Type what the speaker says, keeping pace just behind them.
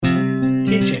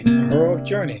Teaching a Heroic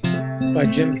Journey by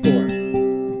Jim Thorpe.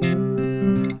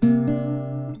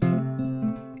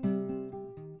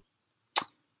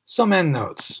 Some end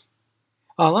notes.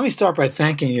 Let me start by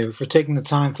thanking you for taking the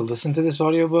time to listen to this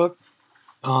audiobook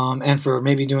and for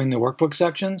maybe doing the workbook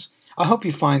sections. I hope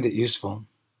you find it useful.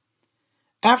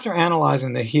 After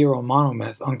analyzing the hero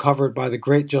monomyth uncovered by the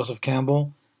great Joseph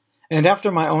Campbell, and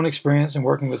after my own experience in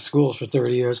working with schools for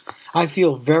 30 years, I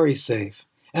feel very safe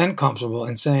and comfortable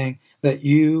in saying that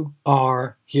you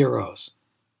are heroes,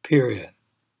 period.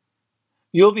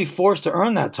 You'll be forced to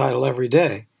earn that title every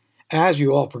day as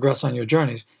you all progress on your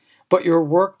journeys, but your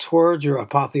work towards your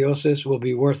apotheosis will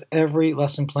be worth every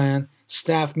lesson plan,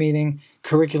 staff meeting,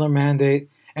 curricular mandate,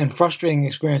 and frustrating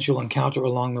experience you'll encounter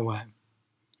along the way.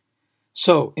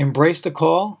 So, embrace the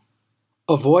call,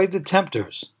 avoid the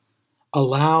tempters,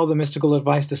 allow the mystical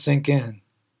advice to sink in,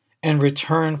 and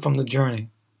return from the journey.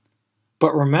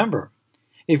 But remember,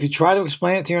 if you try to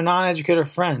explain it to your non-educator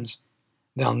friends,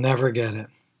 they'll never get it.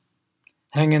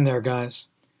 Hang in there, guys.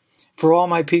 For all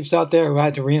my peeps out there who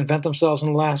had to reinvent themselves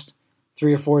in the last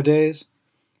 3 or 4 days,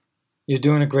 you're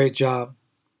doing a great job.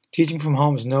 Teaching from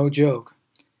home is no joke.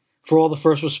 For all the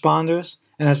first responders,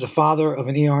 and as the father of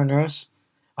an ER nurse,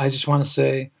 I just want to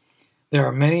say there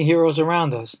are many heroes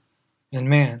around us, and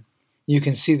man, you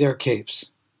can see their capes.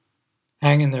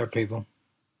 Hang in there, people.